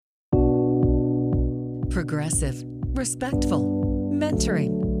progressive, respectful,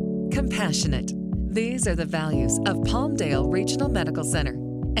 mentoring, compassionate. These are the values of Palmdale Regional Medical Center.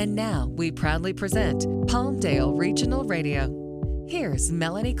 And now we proudly present Palmdale Regional Radio. Here's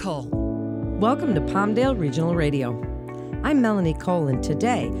Melanie Cole. Welcome to Palmdale Regional Radio. I'm Melanie Cole, and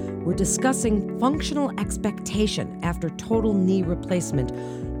today we're discussing functional expectation after total knee replacement.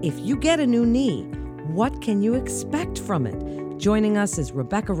 If you get a new knee, what can you expect from it? Joining us is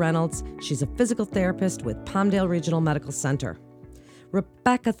Rebecca Reynolds. She's a physical therapist with Palmdale Regional Medical Center.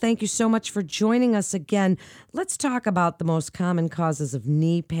 Rebecca, thank you so much for joining us again. Let's talk about the most common causes of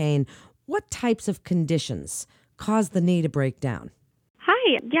knee pain. What types of conditions cause the knee to break down?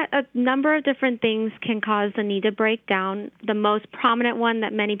 Hi. Yeah, a number of different things can cause the knee to break down. The most prominent one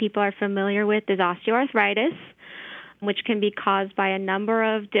that many people are familiar with is osteoarthritis, which can be caused by a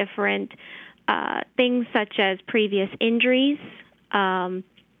number of different things such as previous injuries, muscle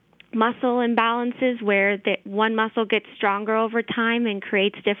imbalances where one muscle gets stronger over time and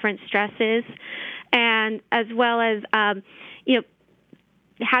creates different stresses, and as well as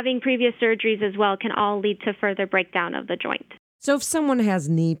having previous surgeries as well can all lead to further breakdown of the joint. So if someone has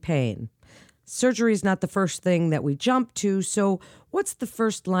knee pain, surgery is not the first thing that we jump to. So what's the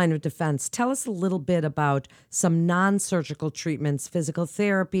first line of defense? Tell us a little bit about some non-surgical treatments, physical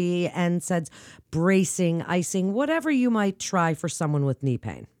therapy, NSAIDs, bracing, icing, whatever you might try for someone with knee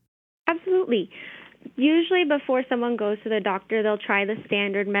pain. Absolutely. Usually before someone goes to the doctor, they'll try the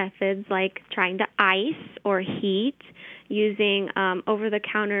standard methods like trying to ice or heat, using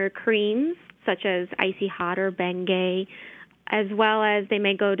over-the-counter creams such as Icy Hot or Bengay, as well as they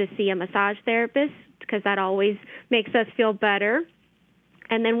may go to see a massage therapist because that always makes us feel better.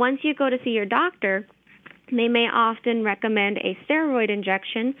 And then once you go to see your doctor, they may often recommend a steroid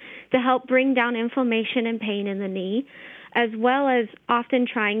injection to help bring down inflammation and pain in the knee, as well as often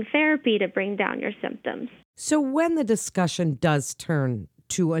trying therapy to bring down your symptoms. So when the discussion does turn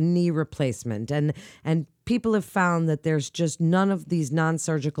to a knee replacement and people have found that there's just none of these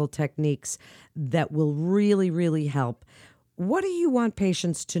non-surgical techniques that will really, really help, what do you want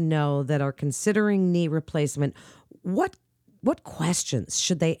patients to know that are considering knee replacement? What questions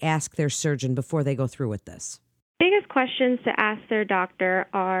should they ask their surgeon before they go through with this? Biggest questions to ask their doctor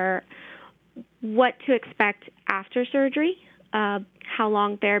are what to expect after surgery, how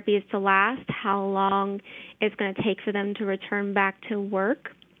long therapy is to last, how long it's going to take for them to return back to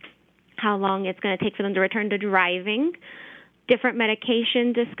work, how long it's going to take for them to return to driving, different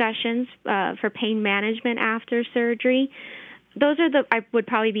medication discussions for pain management after surgery. Those are would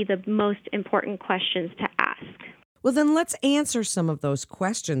probably be the most important questions to ask. Well, then let's answer some of those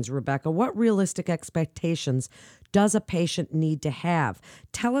questions, Rebecca. What realistic expectations does a patient need to have?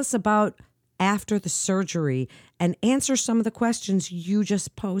 Tell us about after the surgery and answer some of the questions you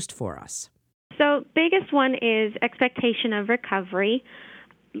just posed for us. So biggest one is expectation of recovery.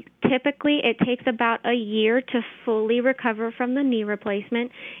 Typically, it takes about a year to fully recover from the knee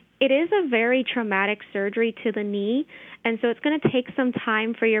replacement. It is a very traumatic surgery to the knee, and so it's going to take some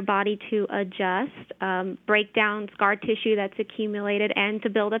time for your body to adjust, break down scar tissue that's accumulated, and to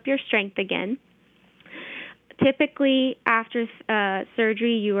build up your strength again. Typically, after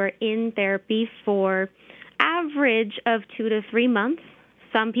surgery, you are in therapy for average of 2 to 3 months.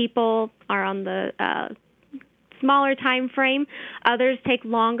 Some people are on the smaller time frame. Others take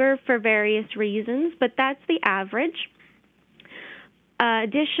longer for various reasons, but that's the average.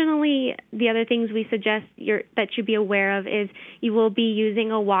 Additionally, the other things we suggest that you be aware of is you will be using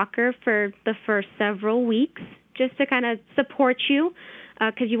a walker for the first several weeks just to kind of support you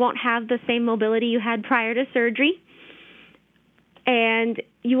because you won't have the same mobility you had prior to surgery. And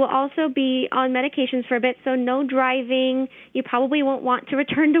you will also be on medications for a bit, so no driving. You probably won't want to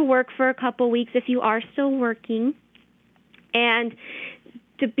return to work for a couple weeks if you are still working. And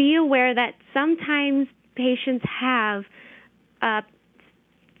to be aware that sometimes patients have a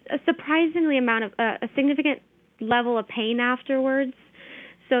significant level of pain afterwards.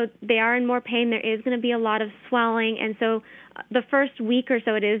 So they are in more pain. There is going to be a lot of swelling. And so the first week or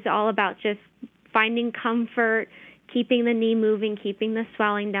so, it is all about just finding comfort, keeping the knee moving, keeping the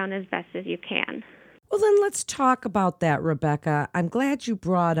swelling down as best as you can. Well, then let's talk about that, Rebecca. I'm glad you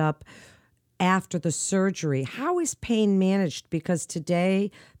brought up after the surgery. How is pain managed? Because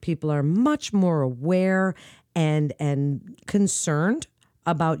today people are much more aware and concerned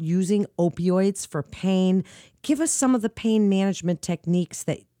about using opioids for pain. Give us some of the pain management techniques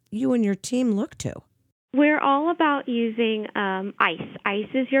that you and your team look to. We're all about using ice. Ice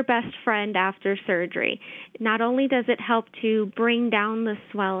is your best friend after surgery. Not only does it help to bring down the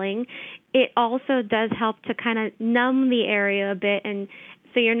swelling, it also does help to kind of numb the area a bit and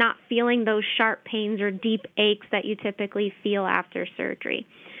so you're not feeling those sharp pains or deep aches that you typically feel after surgery.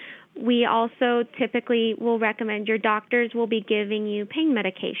 We also typically will recommend your doctors will be giving you pain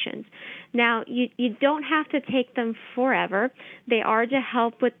medications. Now, you don't have to take them forever. They are to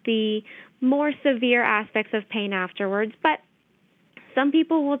help with the more severe aspects of pain afterwards, but some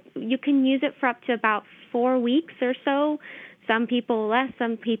people you can use it for up to about 4 weeks or so. Some people less,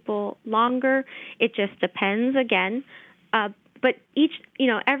 some people longer. It just depends again. But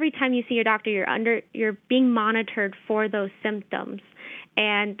every time you see your doctor, you're being monitored for those symptoms,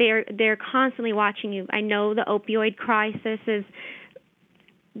 and they're constantly watching you. I know the opioid crisis is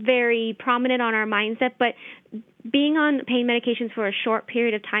very prominent on our mindset, but being on pain medications for a short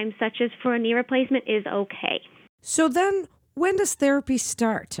period of time, such as for a knee replacement, is okay. So then, when does therapy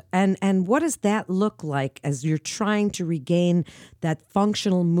start? And what does that look like as you're trying to regain that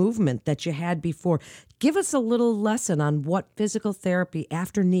functional movement that you had before? Give us a little lesson on what physical therapy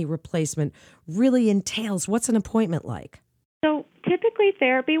after knee replacement really entails. What's an appointment like? So typically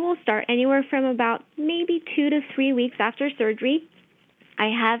therapy will start anywhere from about maybe 2 to 3 weeks after surgery. I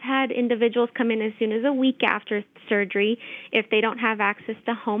have had individuals come in as soon as a week after surgery if they don't have access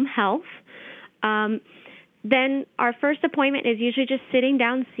to home health. Then our first appointment is usually just sitting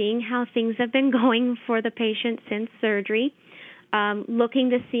down, seeing how things have been going for the patient since surgery,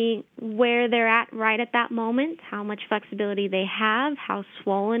 looking to see where they're at right at that moment, how much flexibility they have, how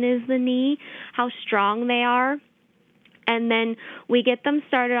swollen is the knee, how strong they are. And then we get them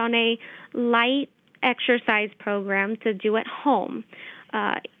started on a light exercise program to do at home.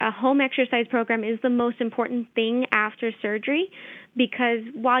 A home exercise program is the most important thing after surgery, because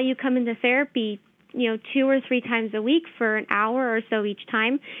while you come into therapy 2 or 3 times a week for an hour or so each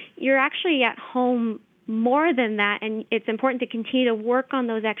time, you're actually at home more than that, and it's important to continue to work on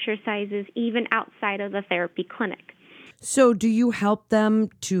those exercises even outside of the therapy clinic. So do you help them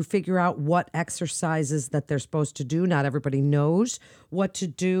to figure out what exercises that they're supposed to do? Not everybody knows what to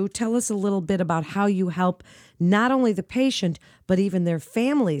do. Tell us a little bit about how you help not only the patient, but even their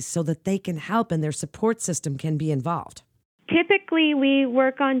families so that they can help and their support system can be involved. Typically, we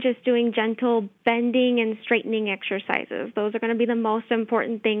work on just doing gentle bending and straightening exercises. Those are going to be the most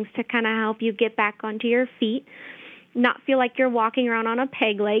important things to kind of help you get back onto your feet, not feel like you're walking around on a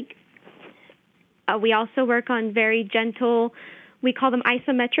peg leg. We also work on very gentle, we call them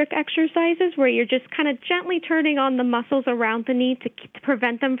isometric exercises, where you're just kind of gently turning on the muscles around the knee to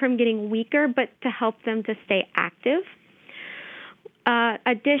prevent them from getting weaker, but to help them to stay active.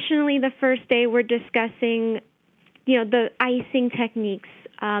 Additionally, the first day we're discussing the icing techniques,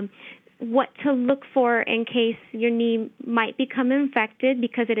 what to look for in case your knee might become infected,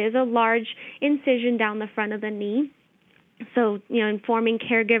 because it is a large incision down the front of the knee. So, informing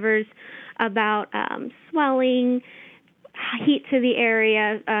caregivers about swelling, heat to the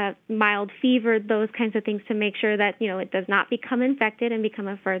area, mild fever, those kinds of things to make sure that, it does not become infected and become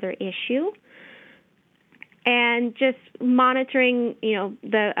a further issue. And just monitoring,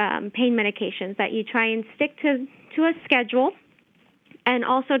 the pain medications, that you try and stick to a schedule, and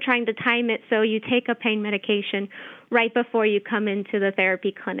also trying to time it so you take a pain medication right before you come into the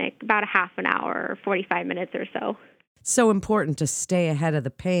therapy clinic, about a half an hour or 45 minutes or so. So important to stay ahead of the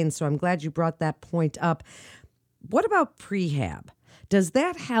pain, so I'm glad you brought that point up. What about prehab? Does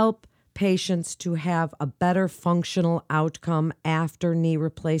that help patients to have a better functional outcome after knee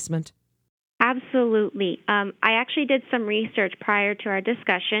replacement? Absolutely. I actually did some research prior to our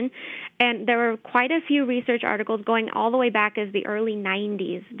discussion, and there were quite a few research articles going all the way back as the early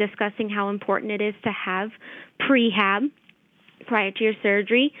 90s discussing how important it is to have prehab prior to your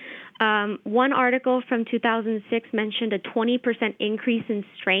surgery. One article from 2006 mentioned a 20% increase in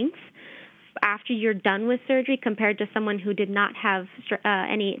strength after you're done with surgery compared to someone who did not have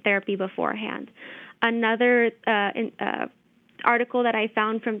any therapy beforehand. Another article that I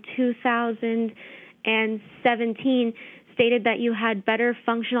found from 2017 stated that you had better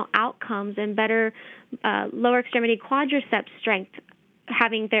functional outcomes and better lower extremity quadriceps strength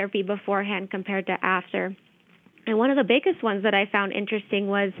having therapy beforehand compared to after. And one of the biggest ones that I found interesting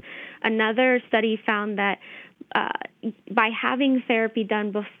was another study found that by having therapy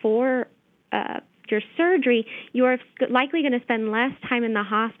done before your surgery, you are likely going to spend less time in the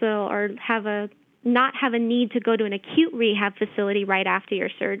hospital or not have a need to go to an acute rehab facility right after your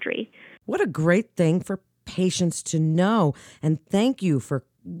surgery. What a great thing for patients to know. And thank you for,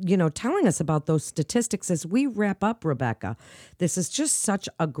 telling us about those statistics as we wrap up, Rebecca. This is just such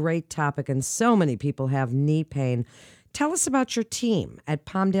a great topic, and so many people have knee pain. Tell us about your team at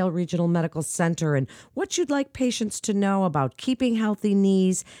Palmdale Regional Medical Center and what you'd like patients to know about keeping healthy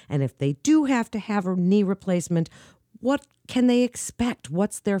knees, and if they do have to have a knee replacement, What can they expect?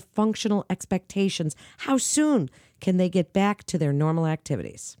 What's their functional expectations? How soon can they get back to their normal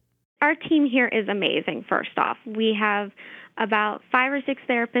activities? Our team here is amazing, first off. We have about 5 or 6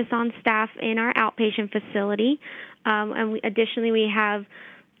 therapists on staff in our outpatient facility. Additionally, we have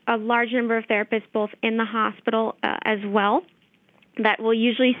a large number of therapists both in the hospital as well that will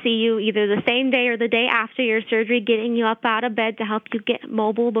usually see you either the same day or the day after your surgery, getting you up out of bed to help you get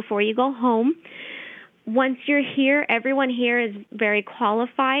mobile before you go home. Once you're here, everyone here is very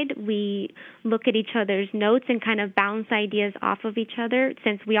qualified. We look at each other's notes and kind of bounce ideas off of each other,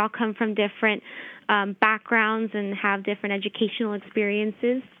 since we all come from different backgrounds and have different educational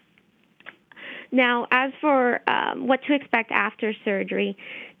experiences. Now, as for what to expect after surgery,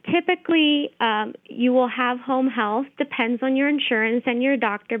 typically you will have home health. Depends on your insurance and your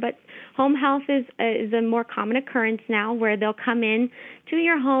doctor, but home health is a more common occurrence now, where they'll come in to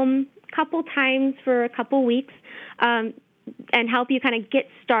your home a couple times for a couple weeks and help you kind of get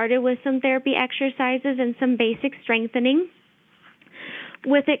started with some therapy exercises and some basic strengthening.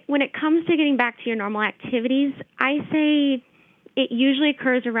 When it comes to getting back to your normal activities, I say it usually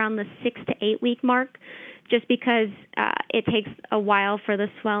occurs around the 6 to 8 week mark, just because it takes a while for the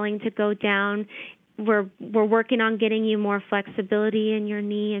swelling to go down. We're working on getting you more flexibility in your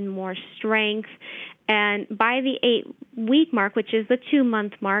knee and more strength. And by the 8 week mark, which is the 2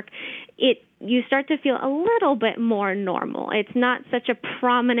 month mark, you start to feel a little bit more normal. It's not such a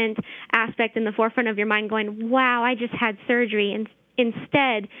prominent aspect in the forefront of your mind going, wow, I just had surgery. And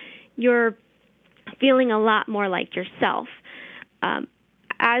instead, you're feeling a lot more like yourself.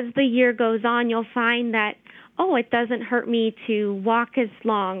 As the year goes on, you'll find that, it doesn't hurt me to walk as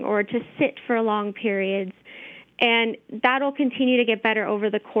long or to sit for long periods. And that'll continue to get better over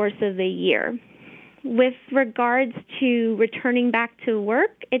the course of the year. With regards to returning back to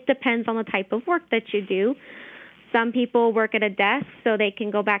work, it depends on the type of work that you do. Some people work at a desk, so they can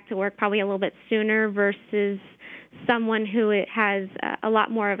go back to work probably a little bit sooner versus someone who has a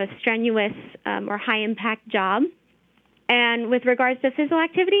lot more of a strenuous or high-impact job. And with regards to physical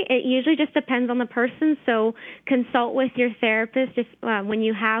activity, it usually just depends on the person. So consult with your therapist when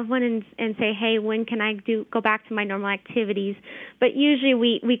you have one and say, hey, when can I go back to my normal activities? But usually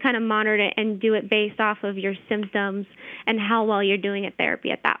we kind of monitor it and do it based off of your symptoms and how well you're doing at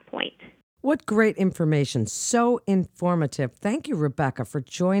therapy at that point. What great information. So informative. Thank you, Rebecca, for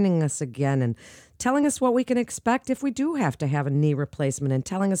joining us again and telling us what we can expect if we do have to have a knee replacement, and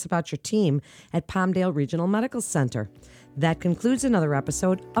telling us about your team at Palmdale Regional Medical Center. That concludes another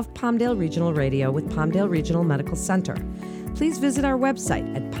episode of Palmdale Regional Radio with Palmdale Regional Medical Center. Please visit our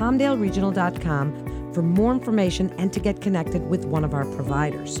website at palmdaleregional.com for more information and to get connected with one of our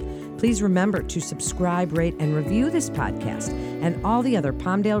providers. Please remember to subscribe, rate, and review this podcast and all the other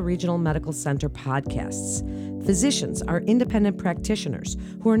Palmdale Regional Medical Center podcasts. Physicians are independent practitioners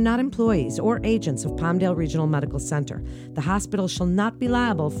who are not employees or agents of Palmdale Regional Medical Center. The hospital shall not be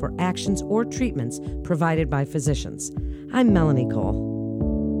liable for actions or treatments provided by physicians. I'm Melanie Cole.